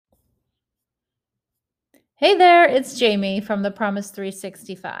Hey there, it's Jamie from the Promise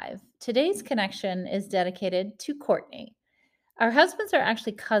 365. Today's connection is dedicated to Courtney. Our husbands are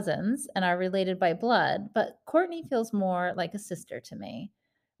actually cousins and are related by blood, but Courtney feels more like a sister to me.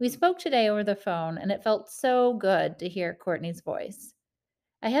 We spoke today over the phone, and it felt so good to hear Courtney's voice.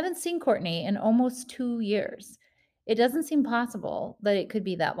 I haven't seen Courtney in almost 2 years. It doesn't seem possible that it could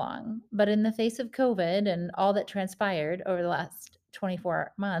be that long, but in the face of COVID and all that transpired over the last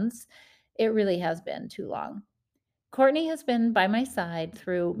 24 months, it really has been too long. Courtney has been by my side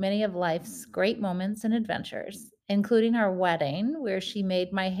through many of life's great moments and adventures, including our wedding, where she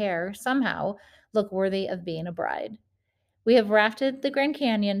made my hair somehow look worthy of being a bride. We have rafted the Grand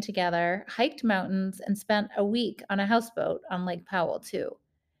Canyon together, hiked mountains, and spent a week on a houseboat on Lake Powell, too.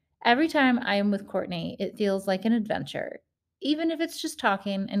 Every time I am with Courtney, it feels like an adventure, even if it's just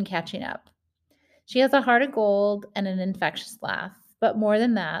talking and catching up. She has a heart of gold and an infectious laugh. But more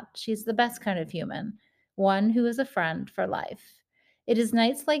than that, she's the best kind of human, one who is a friend for life. It is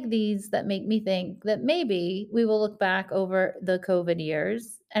nights like these that make me think that maybe we will look back over the COVID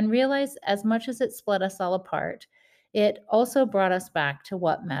years and realize as much as it split us all apart, it also brought us back to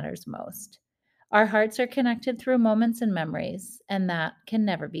what matters most. Our hearts are connected through moments and memories, and that can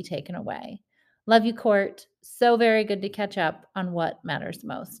never be taken away. Love you, Court. So very good to catch up on what matters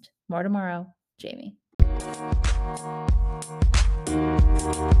most. More tomorrow. Jamie.